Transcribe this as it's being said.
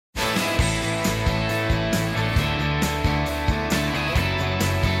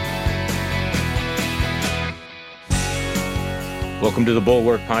Welcome to the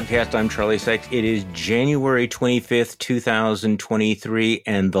Bulwark Podcast. I'm Charlie Sykes. It is January 25th, 2023,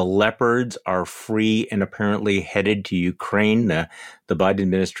 and the Leopards are free and apparently headed to Ukraine. The Biden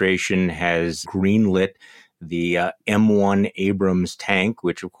administration has greenlit the M1 Abrams tank,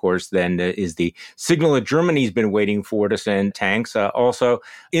 which, of course, then is the signal that Germany's been waiting for to send tanks. Also,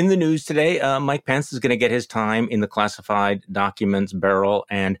 in the news today, Mike Pence is going to get his time in the classified documents barrel.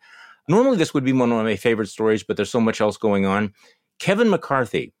 And normally this would be one of my favorite stories, but there's so much else going on. Kevin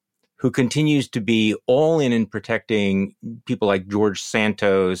McCarthy, who continues to be all in protecting people like George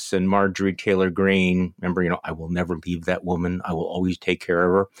Santos and Marjorie Taylor Greene. Remember, I will never leave that woman. I will always take care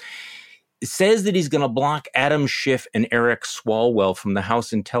of her. Says that he's going to block Adam Schiff and Eric Swalwell from the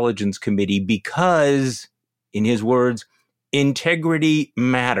House Intelligence Committee because, in his words, integrity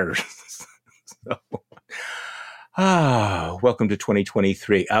matters. Welcome to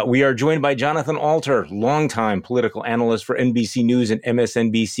 2023. We are joined by Jonathan Alter, longtime political analyst for NBC News and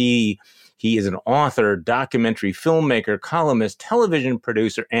MSNBC. He is an author, documentary filmmaker, columnist, television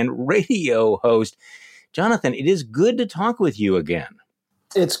producer, and radio host. Jonathan, it is good to talk with you again.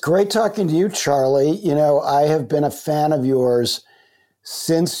 It's great talking to you, Charlie. I have been a fan of yours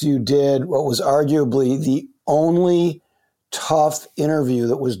since you did what was arguably the only tough interview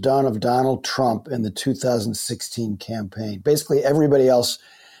that was done of Donald Trump in the 2016 campaign. Basically, everybody else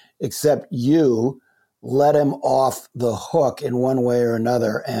except you let him off the hook in one way or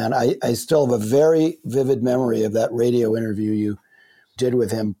another. And I still have a very vivid memory of that radio interview you did with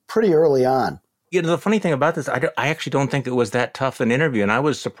him pretty early on. The funny thing about this, I actually don't think it was that tough an interview. And I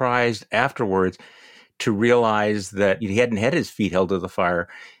was surprised afterwards to realize that he hadn't had his feet held to the fire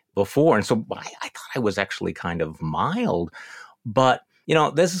before. And so I thought I was actually kind of mild. But,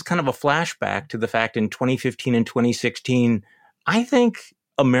 this is kind of a flashback to the fact in 2015 and 2016, I think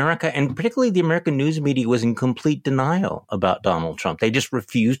America, and particularly the American news media, was in complete denial about Donald Trump. They just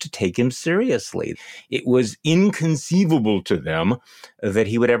refused to take him seriously. It was inconceivable to them that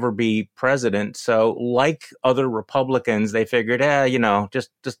he would ever be president. So like other Republicans, they figured,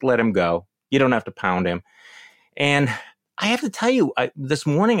 just let him go. You don't have to pound him. And I have to tell you, this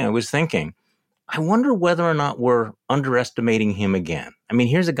morning I was thinking, I wonder whether or not we're underestimating him again. I mean,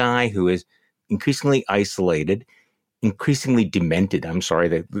 here's a guy who is increasingly isolated, increasingly demented. I'm sorry,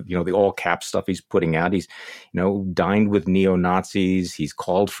 the all cap stuff he's putting out. He's, dined with neo-Nazis. He's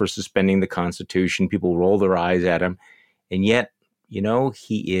called for suspending the Constitution. People roll their eyes at him. And yet, he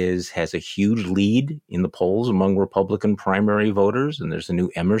has a huge lead in the polls among Republican primary voters. And there's a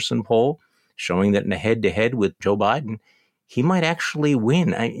new Emerson poll showing that in a head-to-head with Joe Biden, he might actually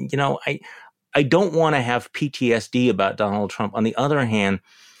win. I don't want to have PTSD about Donald Trump. On the other hand,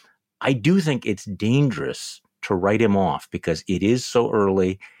 I do think it's dangerous to write him off because it is so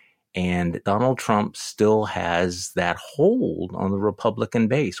early and Donald Trump still has that hold on the Republican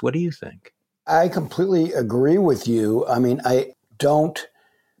base. What do you think? I completely agree with you. I mean, I don't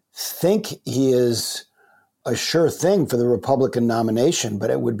think he is a sure thing for the Republican nomination, but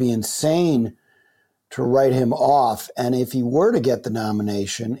it would be insane to write him off. And if he were to get the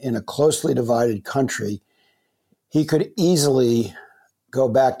nomination in a closely divided country, he could easily go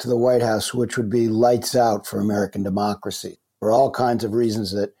back to the White House, which would be lights out for American democracy for all kinds of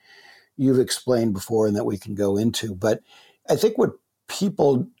reasons that you've explained before and that we can go into. But I think what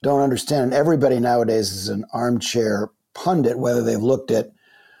people don't understand, and everybody nowadays is an armchair pundit, whether they've looked at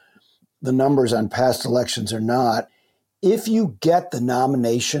the numbers on past elections or not, if you get the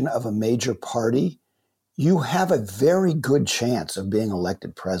nomination of a major party, you have a very good chance of being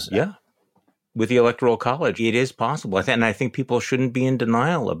elected president. Yeah. With the Electoral College, it is possible. And I think people shouldn't be in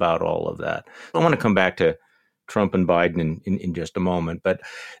denial about all of that. I want to come back to Trump and Biden in just a moment. But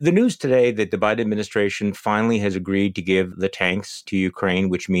the news today that the Biden administration finally has agreed to give the tanks to Ukraine,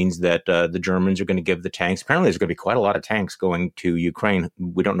 which means that the Germans are going to give the tanks. Apparently, there's going to be quite a lot of tanks going to Ukraine.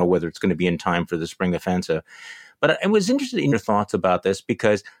 We don't know whether it's going to be in time for the spring offensive. But I was interested in your thoughts about this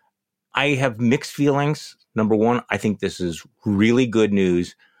because I have mixed feelings. Number one, I think this is really good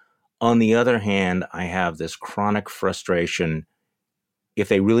news. On the other hand, I have this chronic frustration. If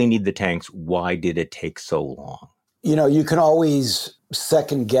they really need the tanks, why did it take so long? You can always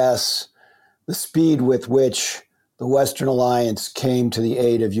second guess the speed with which the Western alliance came to the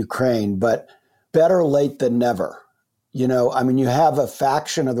aid of Ukraine, but better late than never. You have a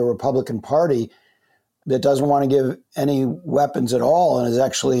faction of the Republican Party that doesn't want to give any weapons at all and is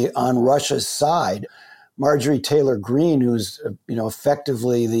actually on Russia's side. Marjorie Taylor Greene, who's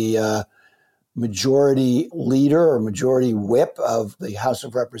effectively the majority leader or majority whip of the House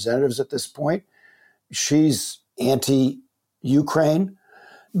of Representatives at this point, she's anti-Ukraine.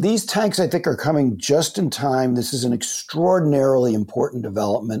 These tanks, I think, are coming just in time. This is an extraordinarily important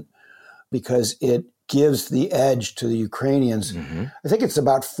development because it gives the edge to the Ukrainians. Mm-hmm. I think it's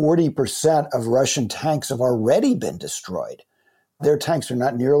about 40% of Russian tanks have already been destroyed. Their tanks are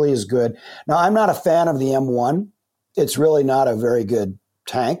not nearly as good. Now, I'm not a fan of the M1. It's really not a very good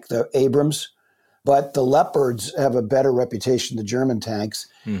tank, the Abrams, but the Leopards have a better reputation, the German tanks.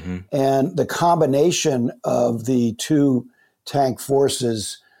 Mm-hmm. And the combination of the two tank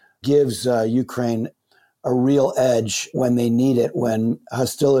forces gives Ukraine a real edge when they need it, when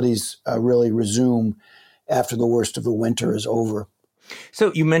hostilities really resume after the worst of the winter is over.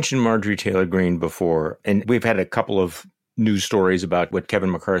 So you mentioned Marjorie Taylor Greene before, and we've had a couple of news stories about what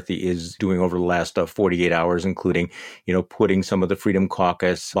Kevin McCarthy is doing over the last 48 hours, including, putting some of the Freedom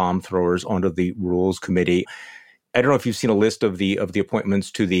Caucus bomb throwers onto the Rules Committee. I don't know if you've seen a list of the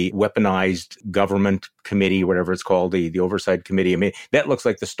appointments to the Weaponized Government Committee, whatever it's called, the Oversight Committee. I mean, that looks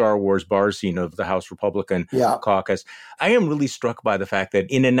like the Star Wars bar scene of the House Republican caucus. I am really struck by the fact that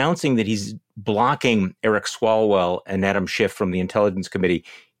in announcing that he's blocking Eric Swalwell and Adam Schiff from the Intelligence Committee,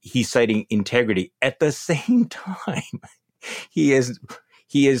 he's citing integrity. At the same time, he is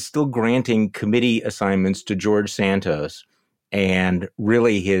still granting committee assignments to George Santos. And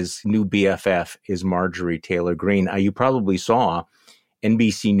really, his new BFF is Marjorie Taylor Greene. You probably saw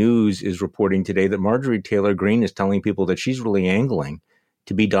NBC News is reporting today that Marjorie Taylor Greene is telling people that she's really angling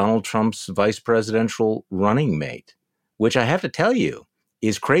to be Donald Trump's vice presidential running mate, which I have to tell you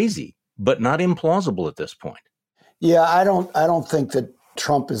is crazy, but not implausible at this point. Yeah, I don't think that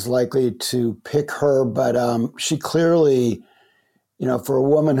Trump is likely to pick her, but she clearly, for a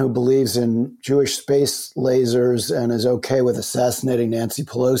woman who believes in Jewish space lasers and is okay with assassinating Nancy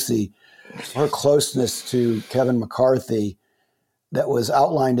Pelosi, her closeness to Kevin McCarthy that was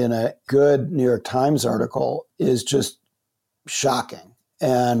outlined in a good New York Times article is just shocking.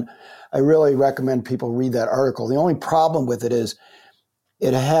 And I really recommend people read that article. The only problem with it is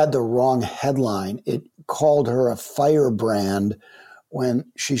it had the wrong headline. It called her a firebrand when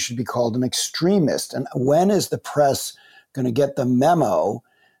she should be called an extremist. And when is the press going to get the memo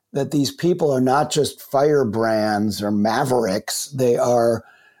that these people are not just firebrands or mavericks? They are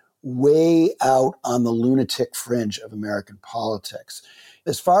way out on the lunatic fringe of American politics.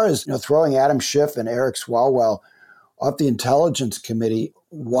 As far as throwing Adam Schiff and Eric Swalwell off the Intelligence Committee,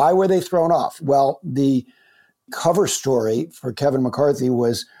 why were they thrown off? Well, the cover story for Kevin McCarthy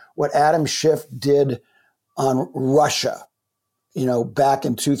was what Adam Schiff did on Russia, back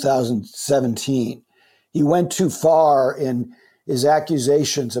in 2017. He went too far in his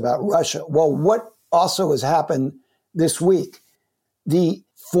accusations about Russia. Well, what also has happened this week? The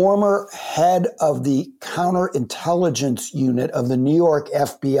former head of the counterintelligence unit of the New York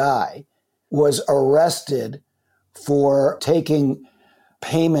FBI was arrested for taking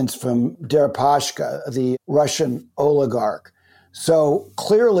payments from Deripaska, the Russian oligarch. So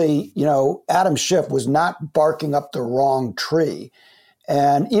clearly, Adam Schiff was not barking up the wrong tree.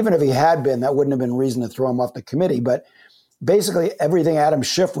 And even if he had been, that wouldn't have been reason to throw him off the committee. But basically, everything Adam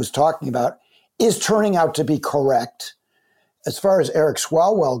Schiff was talking about is turning out to be correct. As far as Eric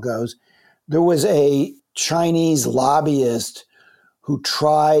Swalwell goes, there was a Chinese lobbyist who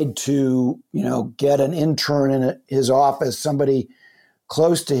tried to, get an intern in his office, somebody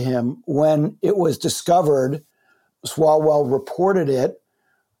close to him. When it was discovered, Swalwell reported it.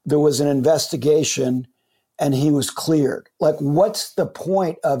 There was an investigation and he was cleared. Like, what's the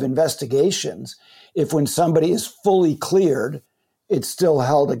point of investigations if when somebody is fully cleared, it's still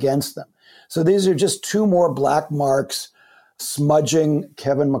held against them? So these are just two more black marks smudging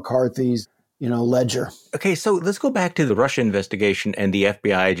Kevin McCarthy's, ledger. Okay, so let's go back to the Russia investigation and the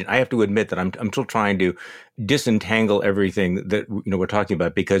FBI agent. I have to admit that I'm still trying to disentangle everything that we're talking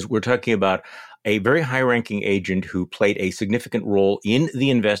about, because we're talking about a very high-ranking agent who played a significant role in the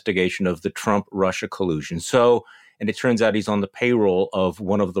investigation of the Trump-Russia collusion. So, and it turns out he's on the payroll of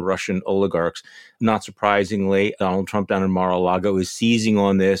one of the Russian oligarchs. Not surprisingly, Donald Trump down in Mar-a-Lago is seizing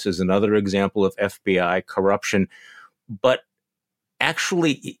on this as another example of FBI corruption. But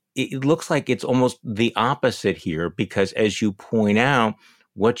actually, it looks like it's almost the opposite here, because as you point out,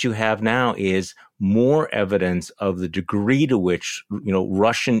 what you have now is more evidence of the degree to which,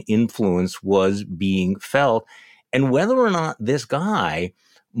 Russian influence was being felt, and whether or not this guy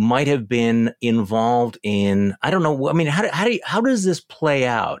might have been involved in, I don't know. I mean, how does this play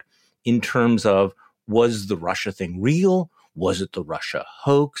out in terms of, was the Russia thing real? Was it the Russia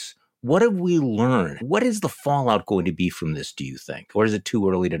hoax? What have we learned? What is the fallout going to be from this, do you think? Or is it too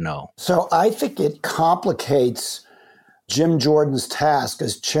early to know? So I think it complicates Jim Jordan's task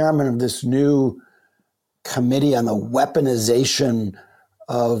as chairman of this new committee on the weaponization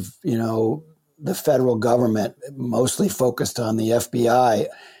of, the federal government, mostly focused on the FBI,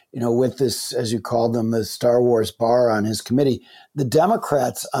 with this, as you called them, the Star Wars bar on his committee. The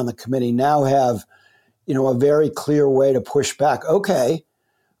Democrats on the committee now have, a very clear way to push back. Okay,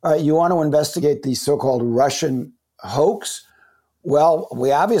 all right, you want to investigate the so-called Russian hoax? Well,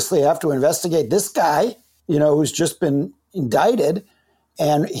 we obviously have to investigate this guy, who's just been indicted,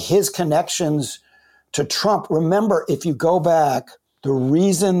 and his connections to Trump. Remember, if you go back, the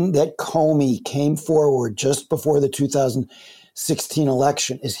reason that Comey came forward just before the 2016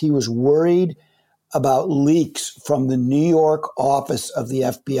 election is he was worried about leaks from the New York office of the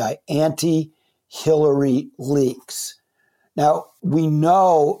FBI, anti-Hillary leaks. Now, we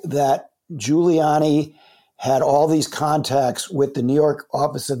know that Giuliani had all these contacts with the New York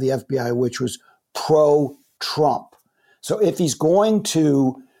office of the FBI, which was pro-Trump. So if he's going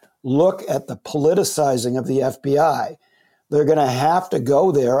to look at the politicizing of the FBI, they're going to have to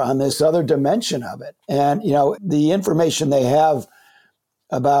go there on this other dimension of it. And, the information they have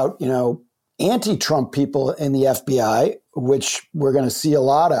about, anti-Trump people in the FBI, which we're going to see a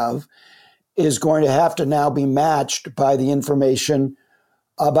lot of, is going to have to now be matched by the information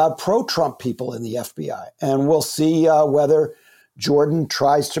about pro-Trump people in the FBI. And we'll see whether Jordan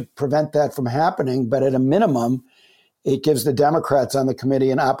tries to prevent that from happening. But at a minimum, it gives the Democrats on the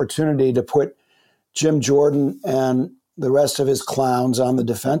committee an opportunity to put Jim Jordan and the rest of his clowns on the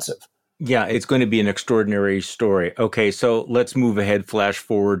defensive. Yeah, it's going to be an extraordinary story. Okay, so let's move ahead, flash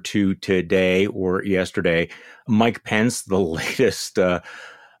forward to today or yesterday. Mike Pence, the latest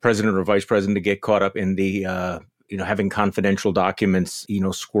president or vice president to get caught up in the, having confidential documents,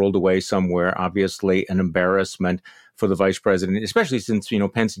 squirreled away somewhere, obviously an embarrassment for the vice president, especially since,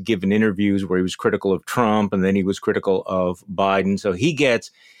 Pence had given interviews where he was critical of Trump and then he was critical of Biden. So he gets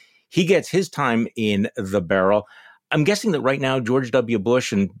his time in the barrel. I'm guessing that right now, George W.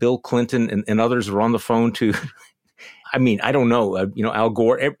 Bush and Bill Clinton and others are on the phone to, I don't know, Al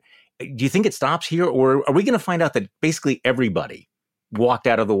Gore. Do you think it stops here, or are we going to find out that basically everybody walked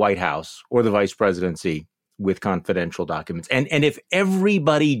out of the White House or the vice presidency with confidential documents? And if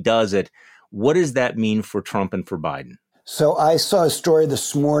everybody does it, what does that mean for Trump and for Biden? So I saw a story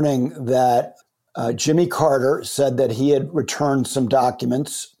this morning that Jimmy Carter said that he had returned some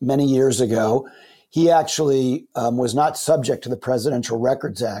documents many years ago. He actually was not subject to the Presidential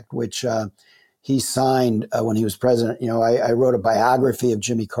Records Act, which he signed when he was president. I wrote a biography of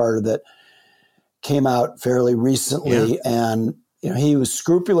Jimmy Carter that came out fairly recently, and he was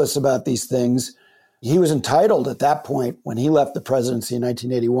scrupulous about these things. He was entitled at that point, when he left the presidency in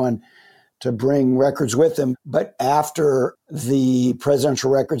 1981, to bring records with him. But after the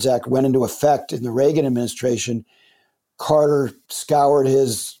Presidential Records Act went into effect in the Reagan administration, Carter scoured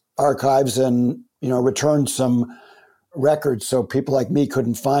his archives and returned some records so people like me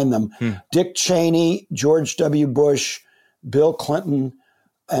couldn't find them. Dick Cheney, George W. Bush, Bill Clinton,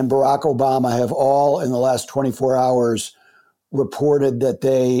 and Barack Obama have all in the last 24 hours reported that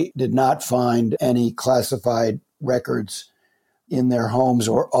they did not find any classified records in their homes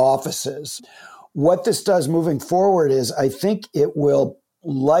or offices. What this does moving forward is I think it will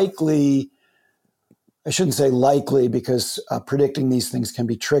likely, I shouldn't say likely because predicting these things can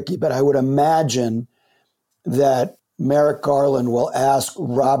be tricky, but I would imagine that Merrick Garland will ask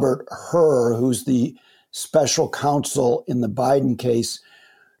Robert Hur, who's the special counsel in the Biden case,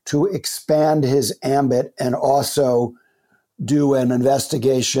 to expand his ambit and also do an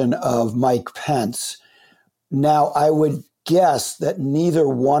investigation of Mike Pence. Now, I would guess that neither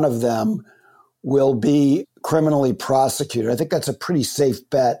one of them will be criminally prosecuted. I think that's a pretty safe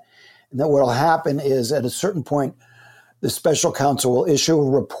bet. And that what will happen is at a certain point, the special counsel will issue a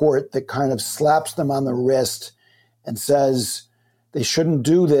report that kind of slaps them on the wrist and says they shouldn't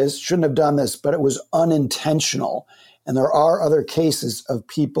do this, shouldn't have done this, but it was unintentional. And there are other cases of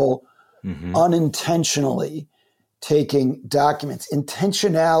people unintentionally taking documents.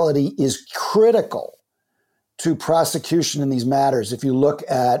 Intentionality is critical to prosecution in these matters if you look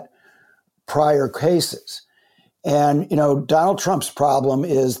at prior cases. And, Donald Trump's problem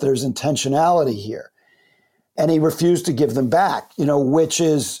is there's intentionality here. And he refused to give them back, which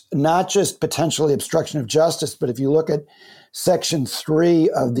is not just potentially obstruction of justice, but if you look at Section 3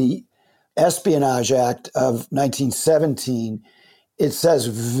 of the Espionage Act of 1917, it says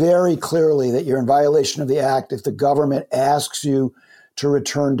very clearly that you're in violation of the act if the government asks you to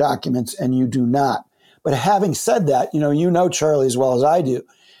return documents and you do not. But having said that, Charlie, as well as I do,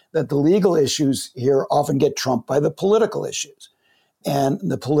 that the legal issues here often get trumped by the political issues. And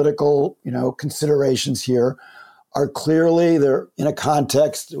the political, considerations here are clearly, they're in a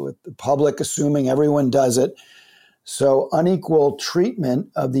context with the public assuming everyone does it. So unequal treatment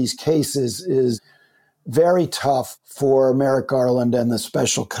of these cases is very tough for Merrick Garland and the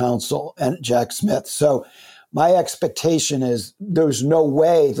special counsel and Jack Smith. So my expectation is there's no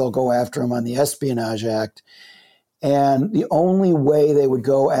way they'll go after him on the Espionage Act. And the only way they would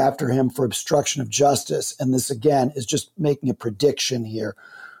go after him for obstruction of justice, and this again is just making a prediction here,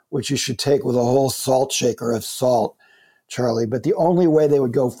 which you should take with a whole salt shaker of salt, Charlie, but the only way they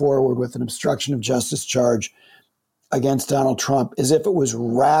would go forward with an obstruction of justice charge against Donald Trump is if it was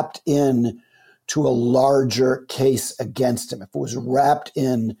wrapped in to a larger case against him, if it was wrapped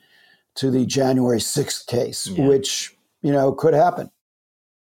in to the January 6th case, which, could happen.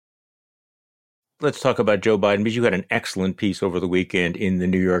 Let's talk about Joe Biden, because you had an excellent piece over the weekend in the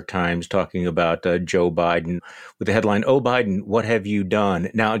New York Times talking about Joe Biden with the headline, "Oh, Biden, what have you done?"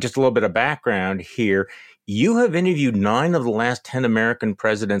 Now, just a little bit of background here. You have interviewed 9 of the last 10 American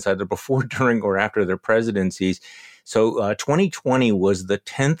presidents, either before, during, or after their presidencies. So 2020 was the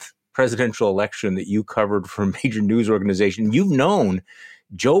 10th presidential election that you covered for a major news organization. You've known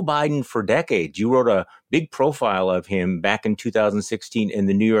Joe Biden for decades. You wrote a big profile of him back in 2016 in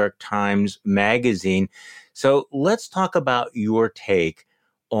the New York Times Magazine. So let's talk about your take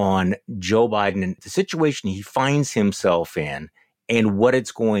on Joe Biden and the situation he finds himself in and what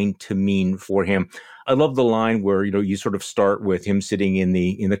it's going to mean for him. I love the line where, you sort of start with him sitting in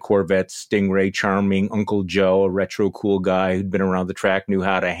the Corvette Stingray, charming Uncle Joe, a retro cool guy who'd been around the track, knew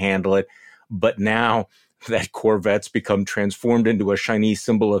how to handle it. But now that Corvette's become transformed into a shiny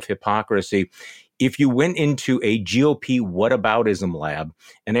symbol of hypocrisy. If you went into a GOP whataboutism lab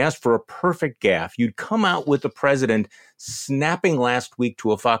and asked for a perfect gaffe, you'd come out with the president snapping last week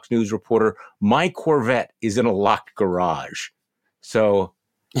to a Fox News reporter, "My Corvette is in a locked garage." So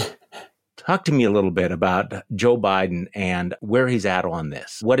talk to me a little bit about Joe Biden and where he's at on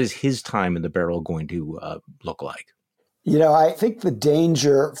this. What is his time in the barrel going to look like? I think the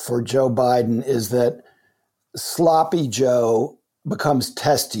danger for Joe Biden is that sloppy Joe becomes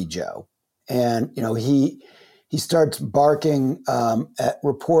testy Joe. And, he starts barking at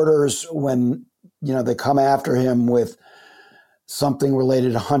reporters when, they come after him with something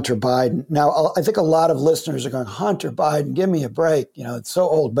related to Hunter Biden. Now, I think a lot of listeners are going, "Hunter Biden, give me a break. It's so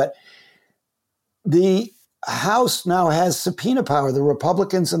old." But the House now has subpoena power. The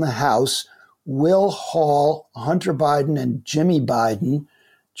Republicans in the House will haul Hunter Biden and Jimmy Biden,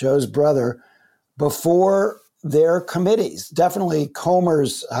 Joe's brother, before their committees. Definitely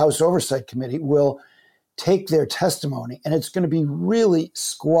Comer's House Oversight Committee will take their testimony. And it's going to be really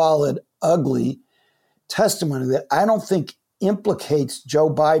squalid, ugly testimony that I don't think implicates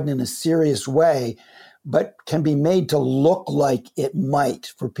Joe Biden in a serious way, but can be made to look like it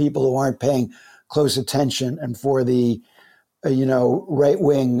might for people who aren't paying close attention and for the,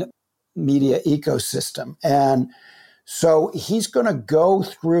 right-wing media ecosystem. And so he's going to go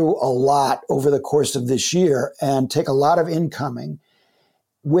through a lot over the course of this year and take a lot of incoming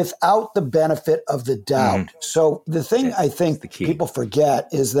without the benefit of the doubt. So the thing I think people forget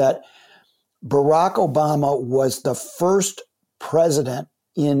is that Barack Obama was the first president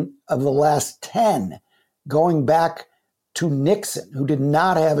of the last 10, going back to Nixon, who did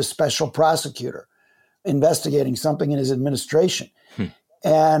not have a special prosecutor investigating something in his administration.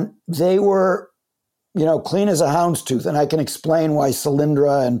 And they were, clean as a hound's tooth. And I can explain why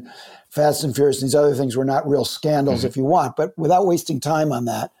Solyndra and Fast and Furious and these other things were not real scandals if you want. But without wasting time on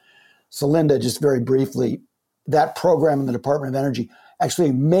that, Solyndra, just very briefly, that program in the Department of Energy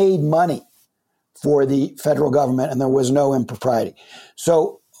actually made money for the federal government, and there was no impropriety.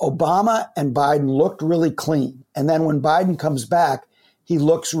 So Obama and Biden looked really clean. And then when Biden comes back, he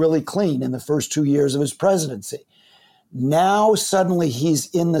looks really clean in the first 2 years of his presidency. Now suddenly he's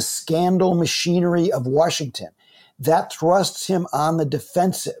in the scandal machinery of Washington. That thrusts him on the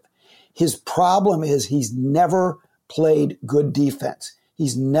defensive. His problem is he's never played good defense.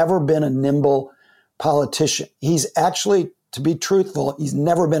 He's never been a nimble politician. He's actually, to be truthful, he's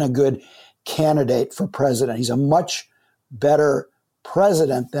never been a good candidate for president. He's a much better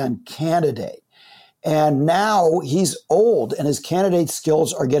president than candidate. And now he's old and his candidate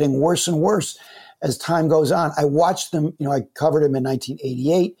skills are getting worse and worse as time goes on. I watched them, I covered him in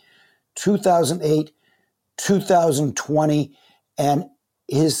 1988, 2008, 2020, and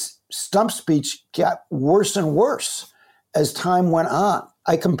his stump speech got worse and worse as time went on.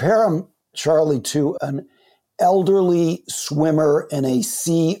 I compare him, Charlie, to an elderly swimmer in a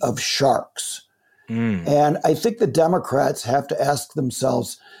sea of sharks. And I think the Democrats have to ask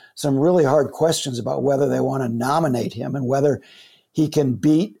themselves some really hard questions about whether they want to nominate him and whether he can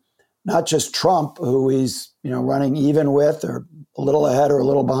beat not just Trump, who he's running even with or a little ahead or a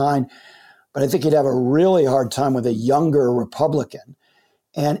little behind, but I think he'd have a really hard time with a younger Republican.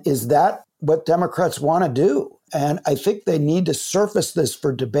 And is that what Democrats want to do? And I think they need to surface this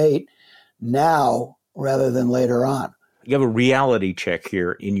for debate now rather than later on. You have a reality check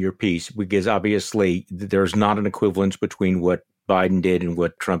here in your piece, because obviously there's not an equivalence between what Biden did and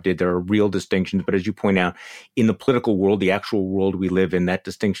what Trump did. There are real distinctions. But as you point out, in the political world, the actual world we live in, that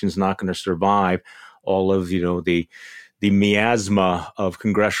distinction is not going to survive all of, the miasma of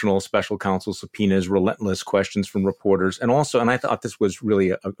congressional special counsel subpoenas, relentless questions from reporters. And also, and I thought this was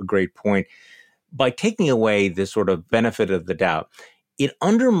really a great point, by taking away this sort of benefit of the doubt, it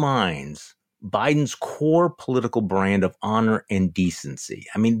undermines Biden's core political brand of honor and decency.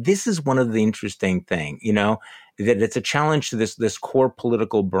 I mean, this is one of the interesting things, that it's a challenge to this core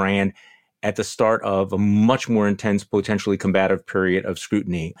political brand at the start of a much more intense, potentially combative period of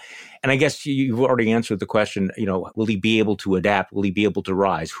scrutiny. And I guess you've already answered the question, will he be able to adapt? Will he be able to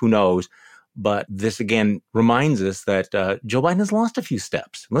rise? Who knows? But this, again, reminds us that Joe Biden has lost a few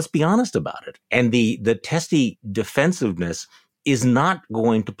steps. Let's be honest about it. And the testy defensive-ness is not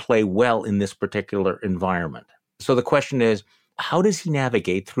going to play well in this particular environment. So the question is, how does he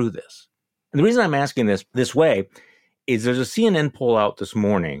navigate through this? And the reason I'm asking this way is there's a CNN poll out this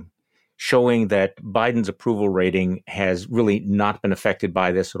morning showing that Biden's approval rating has really not been affected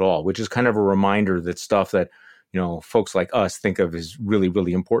by this at all, which is kind of a reminder that stuff that, folks like us think of as really,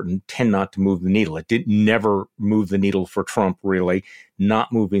 really important tend not to move the needle. It did never move the needle for Trump, really,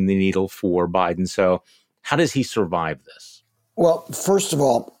 not moving the needle for Biden. So how does he survive this? Well, first of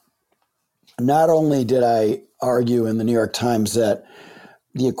all, not only did I argue in the New York Times that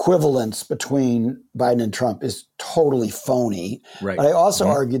the equivalence between Biden and Trump is totally phony, right, but I also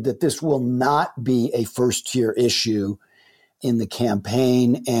argued that this will not be a first-tier issue in the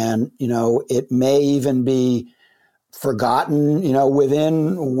campaign. And, it may even be forgotten,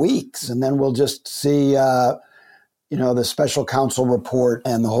 within weeks. And then we'll just see, the special counsel report,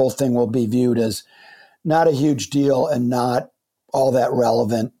 and the whole thing will be viewed as not a huge deal and not all that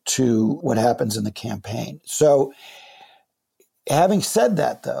relevant to what happens in the campaign. So having said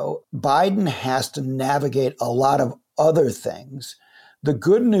that, though, Biden has to navigate a lot of other things. The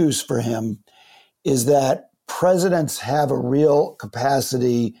good news for him is that presidents have a real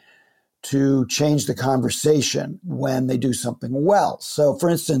capacity to change the conversation when they do something well. So, for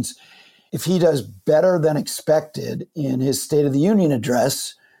instance, if he does better than expected in his State of the Union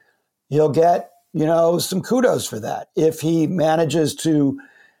address, he'll get some kudos for that. If he manages to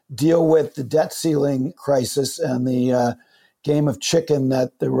deal with the debt ceiling crisis and the game of chicken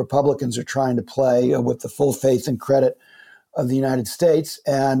that the Republicans are trying to play with the full faith and credit of the United States,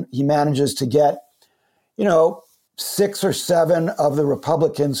 and he manages to get, 6 or 7 of the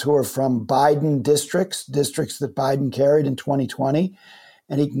Republicans who are from Biden districts that Biden carried in 2020,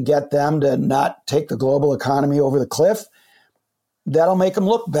 and he can get them to not take the global economy over the cliff, that'll make him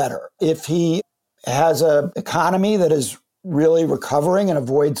look better. If he has an economy that is really recovering and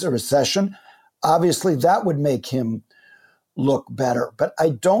avoids a recession, obviously that would make him look better. But I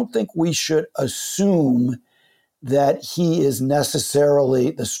don't think we should assume that he is necessarily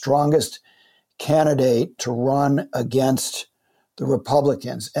the strongest candidate to run against the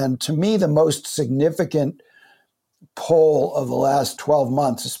Republicans. And to me, the most significant poll of the last 12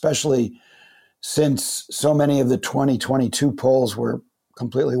 months, especially since so many of the 2022 polls were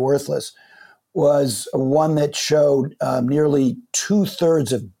completely worthless, was one that showed nearly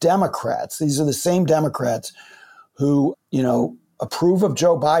 2/3 of Democrats. These are the same Democrats who, approve of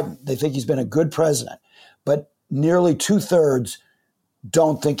Joe Biden. They think he's been a good president, but nearly 2/3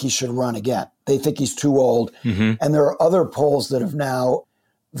 don't think he should run again. They think he's too old. Mm-hmm. And there are other polls that have now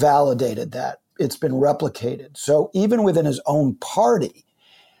validated that. It's been replicated. So even within his own party,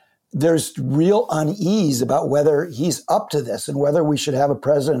 there's real unease about whether he's up to this and whether we should have a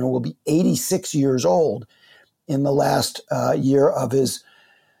president who will be 86 years old in the last year of his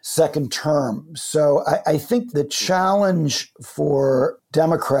second term. So I think the challenge for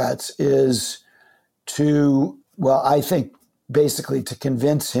Democrats is basically to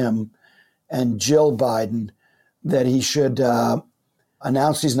convince him and Jill Biden that he should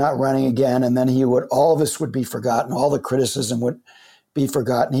announce he's not running again, and then all of this would be forgotten, all the criticism would be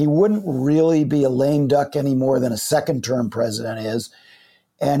forgotten. He wouldn't really be a lame duck any more than a second-term president is,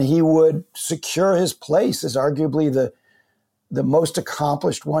 and he would secure his place as arguably the most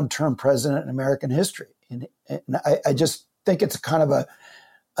accomplished one-term president in American history. And I just think it's kind of a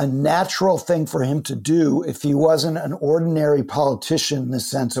natural thing for him to do if he wasn't an ordinary politician in the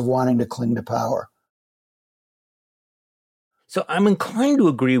sense of wanting to cling to power. So I'm inclined to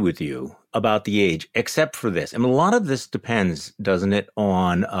agree with you about the age, except for this. I mean, a lot of this depends, doesn't it,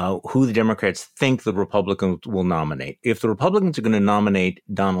 on who the Democrats think the Republicans will nominate. If the Republicans are going to nominate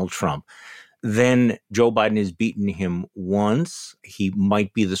Donald Trump, then Joe Biden has beaten him once. He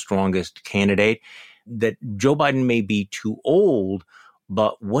might be the strongest candidate. That Joe Biden may be too old,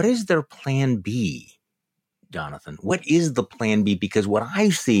 but what is their plan B, Jonathan? What is the plan B? Because what I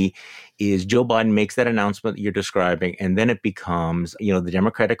see is Joe Biden makes that announcement that you're describing, and then it becomes, the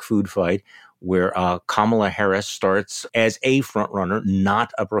Democratic food fight where Kamala Harris starts as a frontrunner,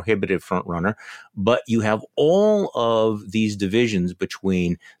 not a prohibitive frontrunner. But you have all of these divisions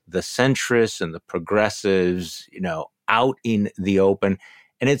between the centrists and the progressives, out in the open.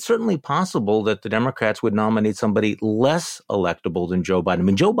 And it's certainly possible that the Democrats would nominate somebody less electable than Joe Biden. I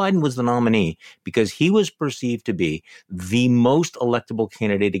mean, Joe Biden was the nominee because he was perceived to be the most electable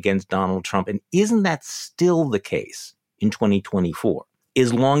candidate against Donald Trump. And isn't that still the case in 2024?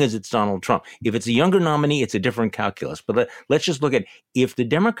 As long as it's Donald Trump. If it's a younger nominee, it's a different calculus. But let's just look at if the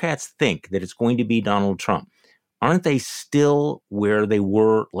Democrats think that it's going to be Donald Trump, aren't they still where they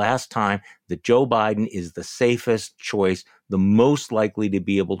were last time, that Joe Biden is the safest choice, the most likely to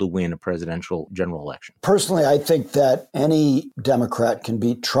be able to win a presidential general election? Personally, I think that any Democrat can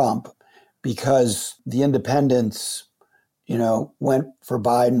beat Trump because the independents, went for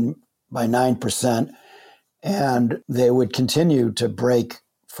Biden by 9%, and they would continue to break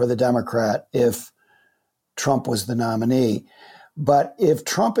for the Democrat if Trump was the nominee. But if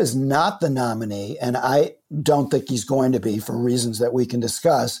Trump is not the nominee, and I don't think he's going to be for reasons that we can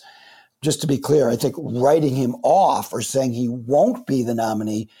discuss, just to be clear, I think writing him off or saying he won't be the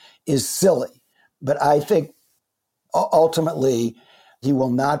nominee is silly. But I think ultimately he will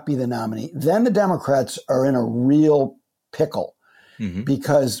not be the nominee. Then the Democrats are in a real pickle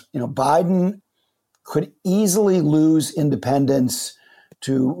because, Biden could easily lose independents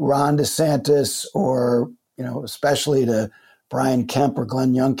to Ron DeSantis or, especially to Brian Kemp or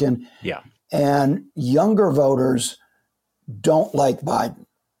Glenn Youngkin. Yeah. And younger voters don't like Biden.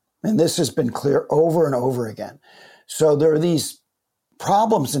 And this has been clear over and over again. So there are these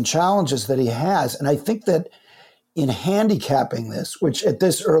problems and challenges that he has. And I think that in handicapping this, which at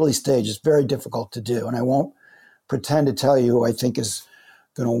this early stage is very difficult to do, and I won't pretend to tell you who I think is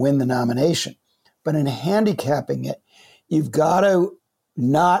going to win the nomination, but in handicapping it, you've got to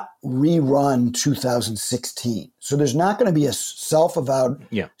not rerun 2016. So there's not going to be a self-avowed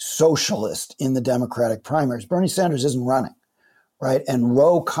socialist in the Democratic primaries. Bernie Sanders isn't running, right? And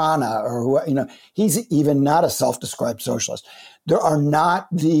Ro Khanna, or who, he's even not a self-described socialist. There are not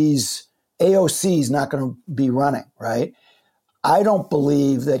these, AOC is not going to be running, right? I don't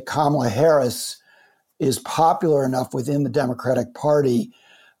believe that Kamala Harris is popular enough within the Democratic Party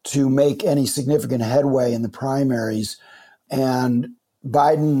to make any significant headway in the primaries. And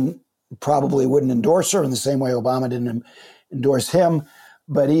Biden probably wouldn't endorse her in the same way Obama didn't endorse him.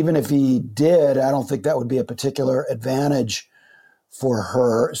 But even if he did, I don't think that would be a particular advantage for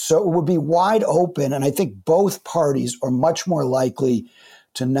her. So it would be wide open. And I think both parties are much more likely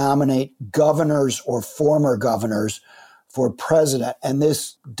to nominate governors or former governors for president. And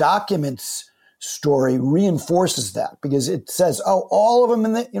this documents story reinforces that because it says, all of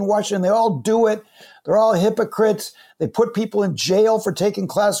them in Washington, they all do it. They're all hypocrites. They put people in jail for taking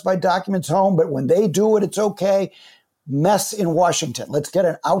classified documents home, but when they do it, it's okay. Mess in Washington. Let's get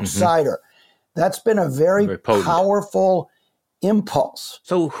an outsider. That's been a very powerful impulse.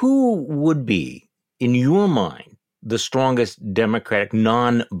 So who would be, in your mind, the strongest Democratic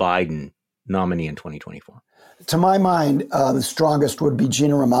non-Biden nominee in 2024? To my mind, the strongest would be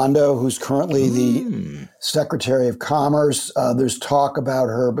Gina Raimondo, who's currently the Secretary of Commerce. There's talk about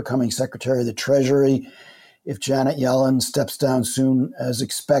her becoming Secretary of the Treasury if Janet Yellen steps down soon as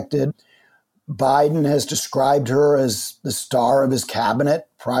expected. Biden has described her as the star of his cabinet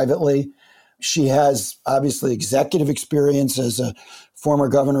privately. She has obviously executive experience as a former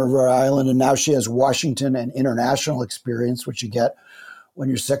governor of Rhode Island, and now she has Washington and international experience, which you get when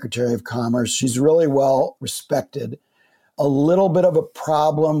you're Secretary of Commerce. She's really well respected. A little bit of a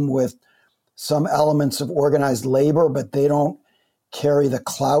problem with some elements of organized labor, but they don't carry the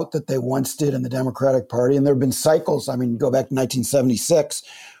clout that they once did in the Democratic Party. And there have been cycles. I mean, go back to 1976,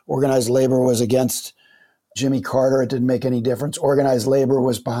 organized labor was against Jimmy Carter. It didn't make any difference. Organized labor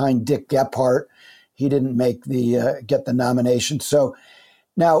was behind Dick Gephardt. He didn't make get the nomination. So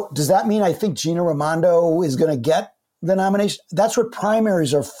now, does that mean I think Gina Raimondo is going to get the nomination? That's what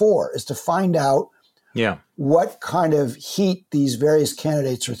primaries are for, is to find out what kind of heat these various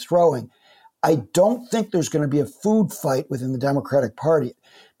candidates are throwing. I don't think there's going to be a food fight within the Democratic Party,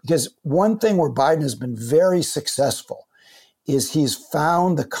 because one thing where Biden has been very successful is he's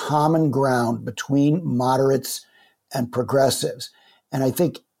found the common ground between moderates and progressives. And I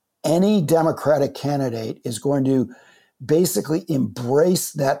think any Democratic candidate is going to basically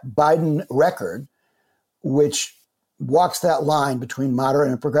embrace that Biden record, which walks that line between moderate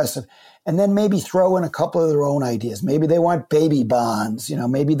and progressive, and then maybe throw in a couple of their own ideas. Maybe they want baby bonds.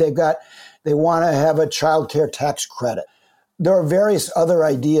 Maybe they want to have a child care tax credit. There are various other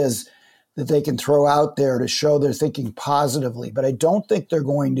ideas that they can throw out there to show they're thinking positively, but I don't think they're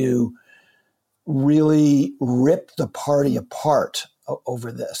going to really rip the party apart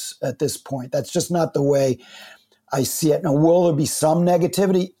over this at this point. That's just not the way I see it. Now, will there be some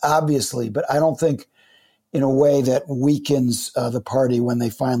negativity? Obviously, but I don't think in a way that weakens the party when they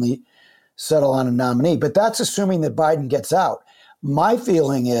finally settle on a nominee. But that's assuming that Biden gets out. My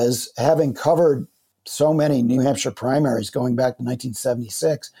feeling is, having covered so many New Hampshire primaries going back to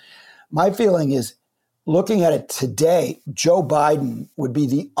 1976, my feeling is, looking at it today, Joe Biden would be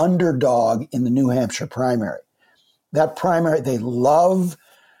the underdog in the New Hampshire primary. That primary, they love,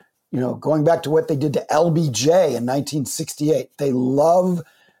 going back to what they did to LBJ in 1968. They love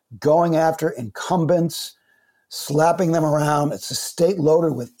going after incumbents, slapping them around. It's a state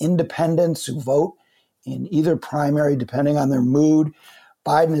loaded with independents who vote in either primary, depending on their mood.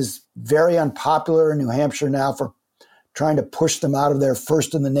 Biden is very unpopular in New Hampshire now for trying to push them out of there,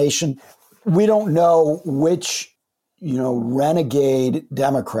 first in the nation. We don't know which, renegade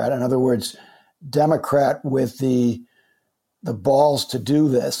Democrat, in other words, Democrat with the balls to do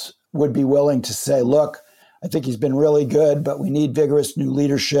this, would be willing to say, look, I think he's been really good, but we need vigorous new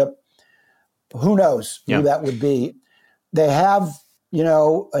leadership. Who knows who that would be? They have,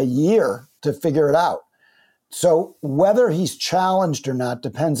 a year to figure it out. So whether he's challenged or not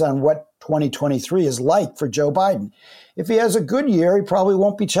depends on what 2023 is like for Joe Biden. If he has a good year, he probably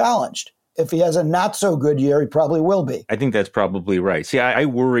won't be challenged. If he has a not so good year, he probably will be. I think that's probably right. See, I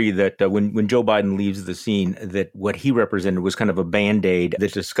worry that when Joe Biden leaves the scene, that what he represented was kind of a Band-Aid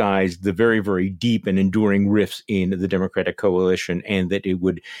that disguised the very, very deep and enduring rifts in the Democratic coalition, and that it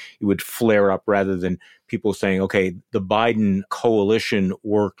would flare up rather than people saying, okay, the Biden coalition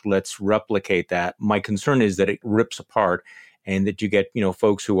worked, let's replicate that. My concern is that it rips apart, and that you get,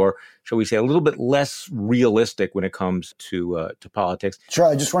 folks who are, shall we say, a little bit less realistic when it comes to politics. Sure.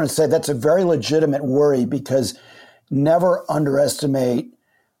 I just want to say that's a very legitimate worry, because never underestimate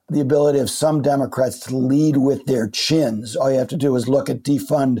the ability of some Democrats to lead with their chins. All you have to do is look at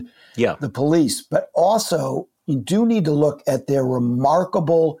defund the police. But also, you do need to look at their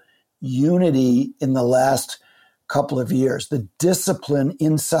remarkable unity in the last couple of years. The discipline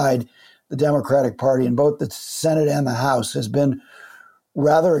inside the Democratic Party in both the Senate and the House has been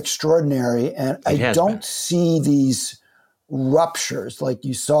rather extraordinary. And I don't see these ruptures like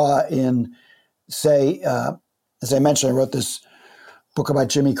you saw in, say, as I mentioned, I wrote this book about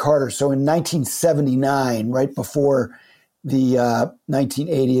Jimmy Carter. So in 1979, right before the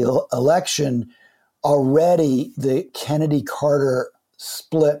 1980 election, already the Kennedy-Carter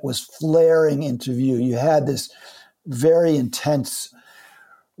split was flaring into view. You had this very intense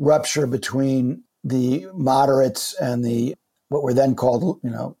rupture between the moderates and the what were then called,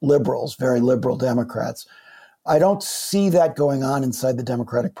 liberals, very liberal Democrats. I don't see that going on inside the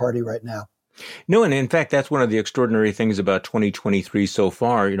Democratic Party right now. No, and in fact, that's one of the extraordinary things about 2023 so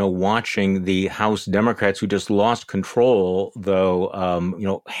far, watching the House Democrats who just lost control,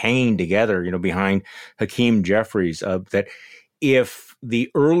 though, hanging together, behind Hakeem Jeffries, that if the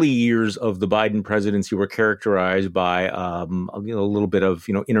early years of the Biden presidency were characterized by a little bit of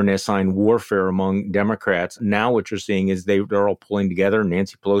internecine warfare among Democrats, now what you're seeing is they're all pulling together.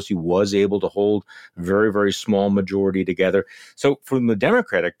 Nancy Pelosi was able to hold a very, very small majority together. So from the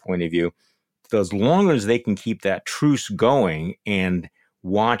Democratic point of view, as long as they can keep that truce going and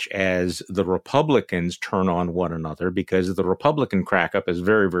watch as the Republicans turn on one another, because the Republican crack-up is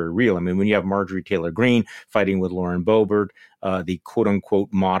very, very real. I mean, when you have Marjorie Taylor Greene fighting with Lauren Boebert, the quote-unquote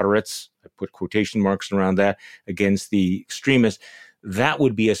moderates, I put quotation marks around that, against the extremists, that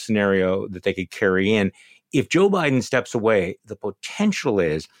would be a scenario that they could carry in. If Joe Biden steps away, the potential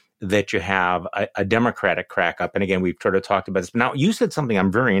is that you have a Democratic crack-up. And again, we've sort of talked about this. But now, you said something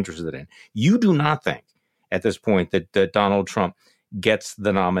I'm very interested in. You do not think at this point that Donald Trump gets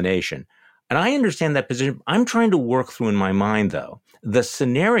the nomination. And I understand that position. I'm trying to work through in my mind, though, the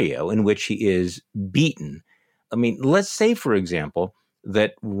scenario in which he is beaten. I mean, let's say, for example,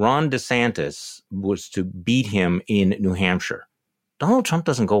 that Ron DeSantis was to beat him in New Hampshire. Donald Trump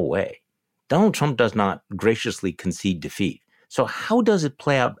doesn't go away. Donald Trump does not graciously concede defeat. So how does it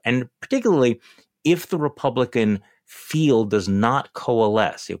play out? And particularly if the Republican field does not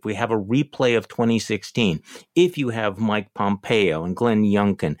coalesce, if we have a replay of 2016, if you have Mike Pompeo and Glenn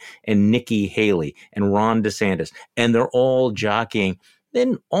Youngkin and Nikki Haley and Ron DeSantis, and they're all jockeying,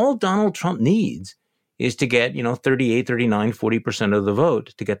 then all Donald Trump needs is to get, 38, 39, 40% of the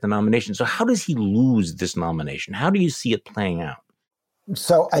vote to get the nomination. So how does he lose this nomination? How do you see it playing out?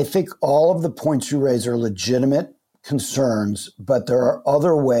 So I think all of the points you raise are legitimate concerns, but there are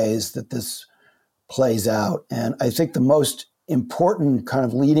other ways that this plays out. And I think the most important kind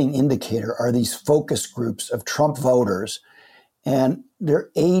of leading indicator are these focus groups of Trump voters. And they're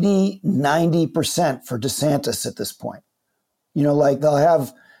 80, 90% for DeSantis at this point. Like they'll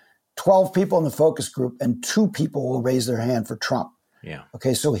have 12 people in the focus group and 2 people will raise their hand for Trump. Yeah.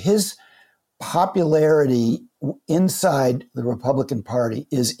 Okay. So his popularity inside the Republican Party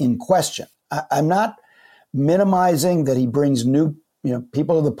is in question. I'm not minimizing that he brings new,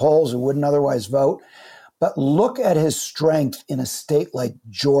 people to the polls who wouldn't otherwise vote, but look at his strength in a state like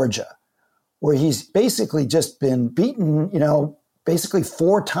Georgia, where he's basically just been beaten, basically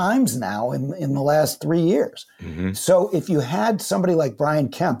 4 times now in the last 3 years. Mm-hmm. So if you had somebody like Brian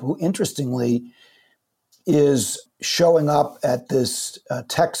Kemp, who interestingly is showing up at this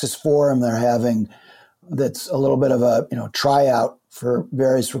Texas forum they're having, that's a little bit of a tryout for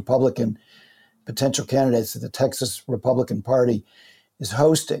various Republican potential candidates that the Texas Republican Party is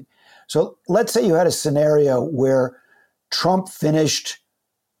hosting. So let's say you had a scenario where Trump finished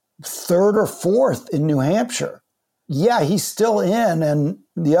 3rd or 4th in New Hampshire. Yeah, he's still in, and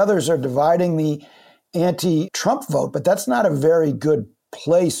the others are dividing the anti-Trump vote, but that's not a very good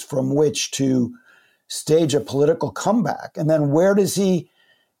place from which to stage a political comeback. And then where does he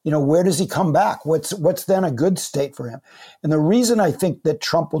come back? What's then a good state for him? And the reason I think that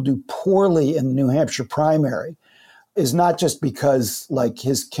Trump will do poorly in the New Hampshire primary is not just because like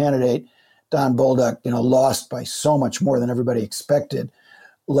his candidate, Don Bolduc, lost by so much more than everybody expected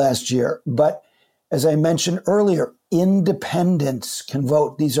last year. But as I mentioned earlier, independents can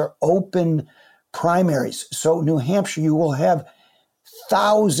vote. These are open primaries. So New Hampshire, you will have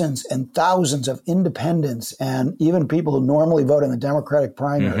thousands and thousands of independents and even people who normally vote in the Democratic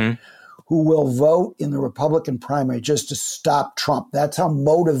primary who will vote in the Republican primary just to stop Trump. That's how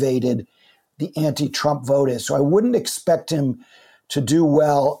motivated the anti-Trump vote is. So I wouldn't expect him to do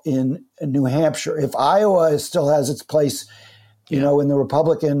well in New Hampshire. If Iowa still has its place, in the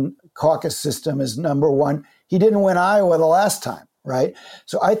Republican caucus system as number 1, he didn't win Iowa the last time, right?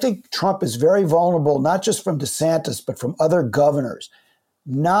 So I think Trump is very vulnerable, not just from DeSantis, but from other governors.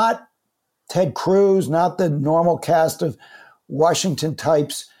 Not Ted Cruz, not the normal cast of Washington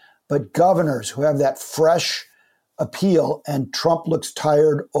types, but governors who have that fresh appeal. And Trump looks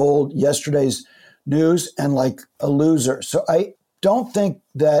tired, old, yesterday's news, and like a loser. So I don't think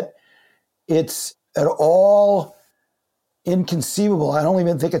that it's at all inconceivable. I don't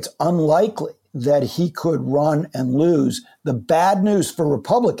even think it's unlikely that he could run and lose. The bad news for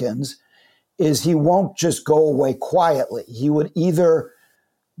Republicans is he won't just go away quietly. He would either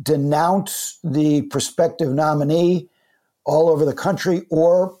denounce the prospective nominee all over the country,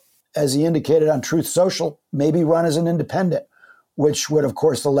 or, as he indicated on Truth Social, maybe run as an independent, which would, of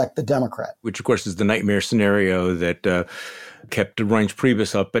course, elect the Democrat. Which, of course, is the nightmare scenario that kept Reince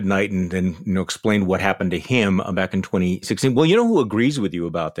Priebus up at night and then explained what happened to him back in 2016. Well, who agrees with you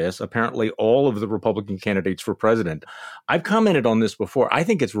about this? Apparently, all of the Republican candidates for president. I've commented on this before. I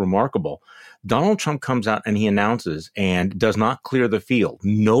think it's remarkable. Donald Trump comes out and he announces and does not clear the field.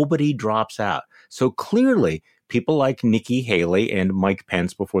 Nobody drops out. So clearly, people like Nikki Haley and Mike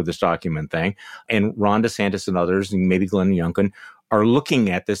Pence before this document thing, and Ron DeSantis and others, and maybe Glenn Youngkin, are looking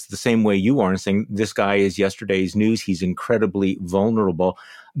at this the same way you are and saying, this guy is yesterday's news. He's incredibly vulnerable.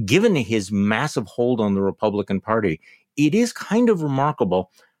 Given his massive hold on the Republican Party, it is kind of remarkable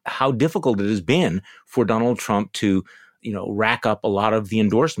how difficult it has been for Donald Trump to, rack up a lot of the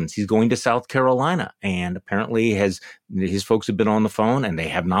endorsements. He's going to South Carolina, and apparently his folks have been on the phone and they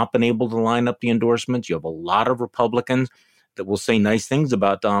have not been able to line up the endorsements. You have a lot of Republicans that will say nice things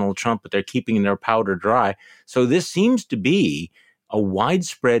about Donald Trump, but they're keeping their powder dry. So this seems to be a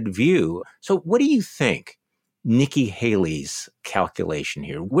widespread view. So what do you think Nikki Haley's calculation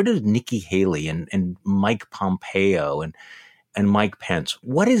here? Where does Nikki Haley and Mike Pompeo and Mike Pence,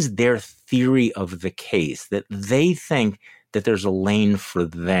 what is their theory of the case that they think that there's a lane for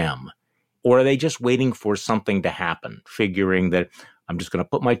them? Or are they just waiting for something to happen, figuring that I'm just going to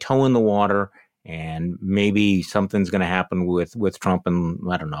put my toe in the water and maybe something's going to happen with Trump and,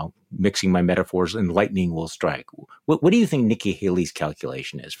 I don't know, mixing my metaphors, and lightning will strike? What do you think Nikki Haley's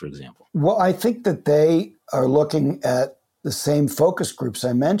calculation is, for example? Well, I think that they are looking at the same focus groups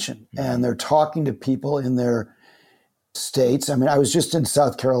I mentioned, and they're talking to people in their states. I mean, I was just in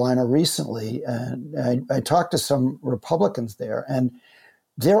South Carolina recently, and I talked to some Republicans there, and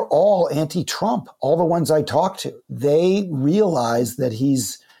they're all anti-Trump. All the ones I talked to, they realize that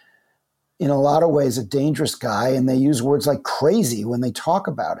he's, in a lot of ways, a dangerous guy, and they use words like crazy when they talk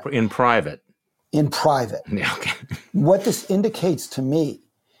about him. In private. In private. Yeah, okay. What this indicates to me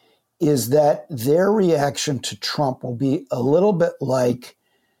is that their reaction to Trump will be a little bit like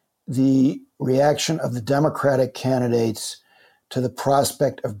the reaction of the Democratic candidates to the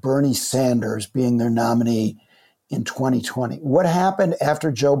prospect of Bernie Sanders being their nominee in 2020. What happened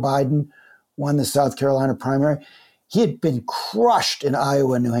after Joe Biden won the South Carolina primary? He had been crushed in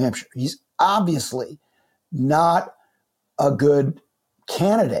Iowa and New Hampshire. He's obviously not a good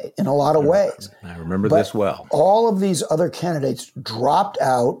candidate in a lot of ways. I remember this well. All of these other candidates dropped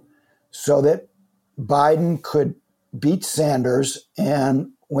out so that Biden could beat Sanders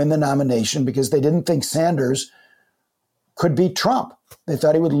and win the nomination because they didn't think Sanders could beat Trump. They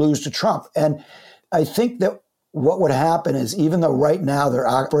thought he would lose to Trump. And I think that what would happen is, even though right now they're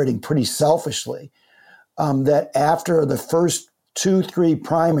operating pretty selfishly, that after the first 2-3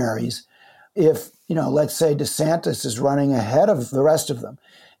 primaries, if, let's say DeSantis is running ahead of the rest of them,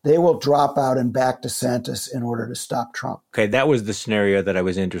 they will drop out and back DeSantis in order to stop Trump. Okay, that was the scenario that I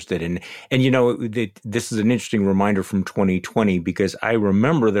was interested in. And, this is an interesting reminder from 2020, because I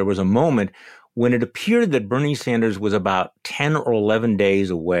remember there was a moment when it appeared that Bernie Sanders was about 10 or 11 days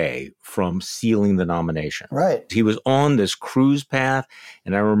away from sealing the nomination. Right. He was on this cruise path.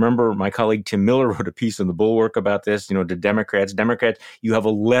 And I remember my colleague Tim Miller wrote a piece in the Bulwark about this, to Democrats, you have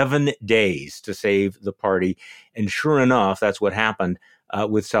 11 days to save the party. And sure enough, that's what happened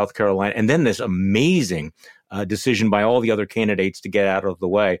with South Carolina. And then this amazing decision by all the other candidates to get out of the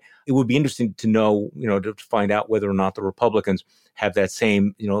way. It would be interesting to know, to find out whether or not the Republicans have that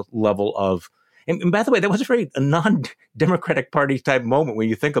same, level of. And by the way, that was a non-Democratic Party type moment when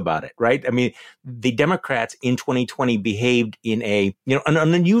you think about it, right? I mean, the Democrats in 2020 behaved in an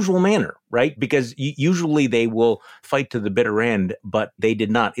unusual manner, right? Because usually they will fight to the bitter end, but they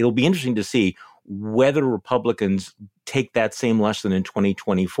did not. It'll be interesting to see whether Republicans take that same lesson in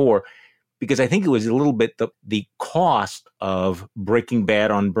 2024, because I think it was a little bit the cost of Breaking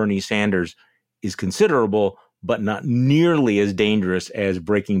Bad on Bernie Sanders is considerable, but not nearly as dangerous as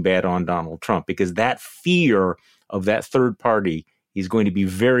Breaking Bad on Donald Trump, because that fear of that third party is going to be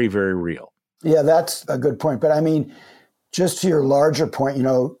very, very real. Yeah, that's a good point. But I mean, just to your larger point,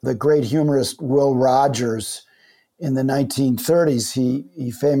 the great humorist Will Rogers in the 1930s,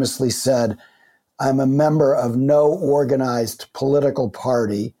 he famously said, "I'm a member of no organized political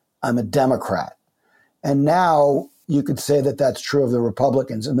party. I'm a Democrat." And now you could say that that's true of the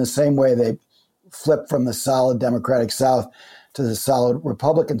Republicans in the same way they flip from the solid Democratic South to the solid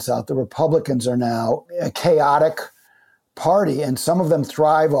Republican South. The Republicans are now a chaotic party, and some of them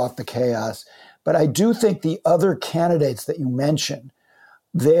thrive off the chaos. But I do think the other candidates that you mentioned,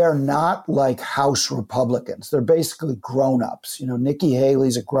 they are not like House Republicans. They're basically grown-ups. Nikki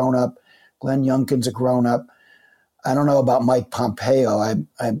Haley's a grown-up. Glenn Youngkin's a grown-up. I don't know about Mike Pompeo.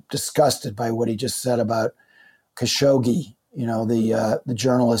 I'm disgusted by what he just said about Khashoggi, the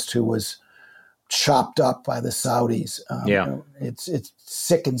journalist who was chopped up by the Saudis. It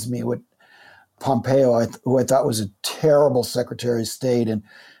sickens me what Pompeo, who I thought was a terrible Secretary of State and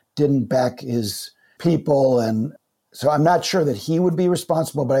didn't back his people. And so I'm not sure that he would be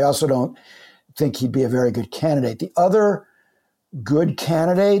responsible, but I also don't think he'd be a very good candidate. The other good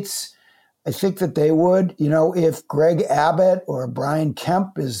candidates, I think that they would, if Greg Abbott or Brian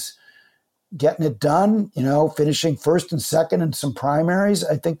Kemp is getting it done, finishing first and second in some primaries,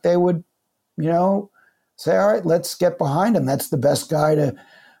 I think they would, say, all right, let's get behind him. That's the best guy to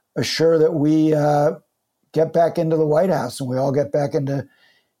assure that we get back into the White House and we all get back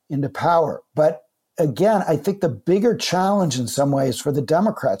into power. But again, I think the bigger challenge in some ways for the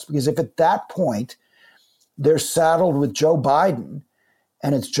Democrats, because if at that point they're saddled with Joe Biden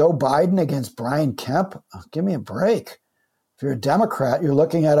and it's Joe Biden against Brian Kemp, give me a break. If you're a Democrat, you're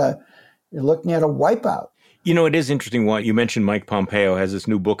looking at a wipeout. It is interesting what you mentioned. Mike Pompeo has this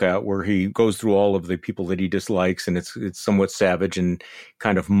new book out where he goes through all of the people that he dislikes, and it's somewhat savage and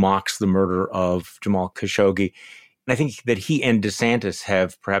kind of mocks the murder of Jamal Khashoggi. And I think that he and DeSantis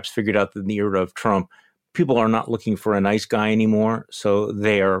have perhaps figured out that in the era of Trump, people are not looking for a nice guy anymore. So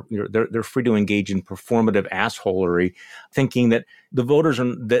they're free to engage in performative assholery, thinking that the voters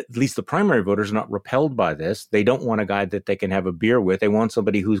that at least the primary voters are not repelled by this. They don't want a guy that they can have a beer with. They want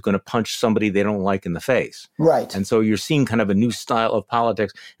somebody who's going to punch somebody they don't like in the face. Right. And so you're seeing kind of a new style of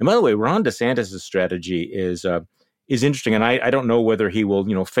politics. And by the way, Ron DeSantis' strategy is is interesting. And I don't know whether he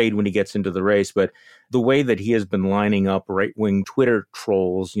will, fade when he gets into the race, but the way that he has been lining up right-wing Twitter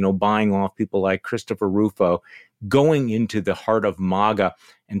trolls, buying off people like Christopher Rufo, going into the heart of MAGA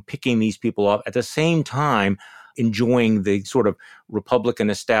and picking these people off at the same time, enjoying the sort of Republican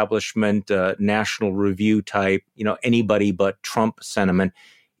establishment, National Review type, anybody but Trump sentiment.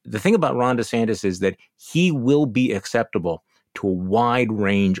 The thing about Ron DeSantis is that he will be acceptable to a wide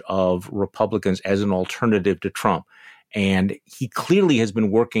range of Republicans as an alternative to Trump. And he clearly has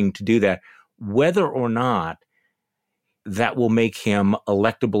been working to do that. Whether or not that will make him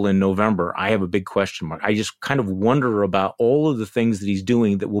electable in November, I have a big question mark. I just kind of wonder about all of the things that he's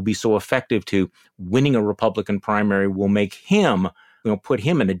doing that will be so effective to winning a Republican primary will make him, put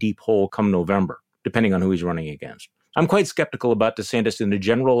him in a deep hole come November, depending on who he's running against. I'm quite skeptical about DeSantis in the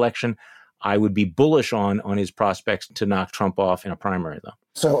general election. I would be bullish on his prospects to knock Trump off in a primary, though.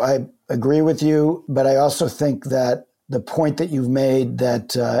 So I agree with you, but I also think that the point that you've made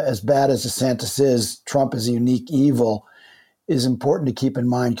that as bad as DeSantis is, Trump is a unique evil is important to keep in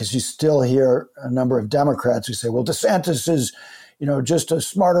mind, because you still hear a number of Democrats who say, well, DeSantis is, just a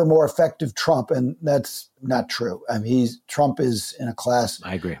smarter, more effective Trump. And that's not true. I mean, Trump is in a class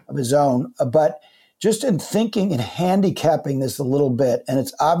I agree. Of his own. But just in thinking and handicapping this a little bit, and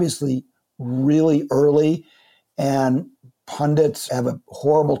it's obviously really early, and pundits have a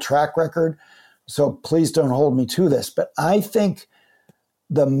horrible track record, so please don't hold me to this. But I think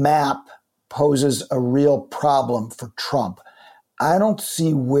the map poses a real problem for Trump. I don't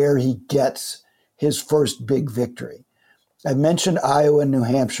see where he gets his first big victory. I mentioned Iowa and New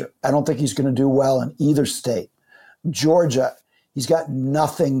Hampshire. I don't think he's going to do well in either state. Georgia, he's got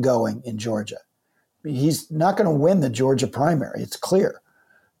nothing going in Georgia. He's not going to win the Georgia primary. It's clear.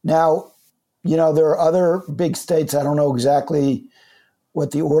 Now, there are other big states. I don't know exactly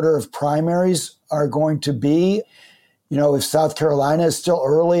what the order of primaries are going to be. If South Carolina is still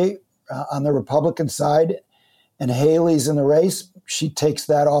early on the Republican side and Haley's in the race, she takes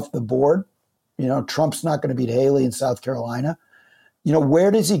that off the board. Trump's not going to beat Haley in South Carolina.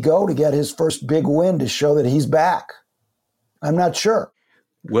 Where does he go to get his first big win to show that he's back? I'm not sure.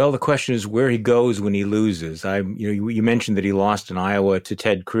 Well, the question is where he goes when he loses. You mentioned that he lost in Iowa to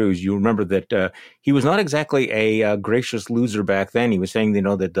Ted Cruz. You remember that he was not exactly a gracious loser back then. He was saying,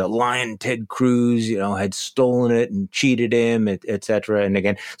 that the lion Ted Cruz, had stolen it and cheated him, et cetera. And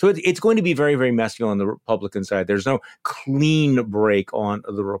again, so it's going to be very, very messy on the Republican side. There's no clean break on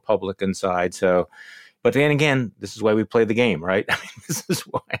the Republican side. So, but then again, this is why we play the game, right? I mean, this is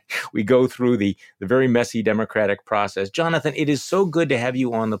why we go through the very messy democratic process. Jonathan, it is so good to have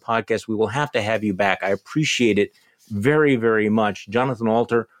you on the podcast. We will have to have you back. I appreciate it very, very much. Jonathan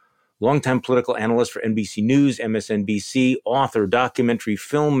Alter, longtime political analyst for NBC News, MSNBC, author, documentary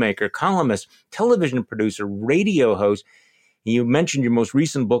filmmaker, columnist, television producer, radio host. You mentioned your most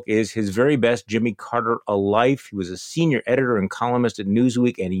recent book is His Very Best, Jimmy Carter, A Life. He was a senior editor and columnist at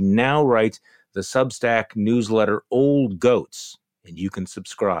Newsweek, and he now writes the Substack newsletter Old Goats, and you can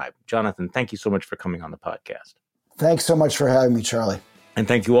subscribe. Jonathan, thank you so much for coming on the podcast. Thanks so much for having me, Charlie. And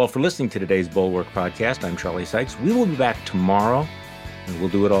thank you all for listening to today's Bulwark podcast. I'm Charlie Sykes. We will be back tomorrow, and we'll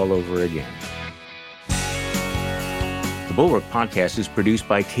do it all over again. The Bulwark podcast is produced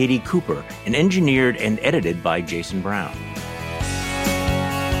by Katie Cooper and engineered and edited by Jason Brown.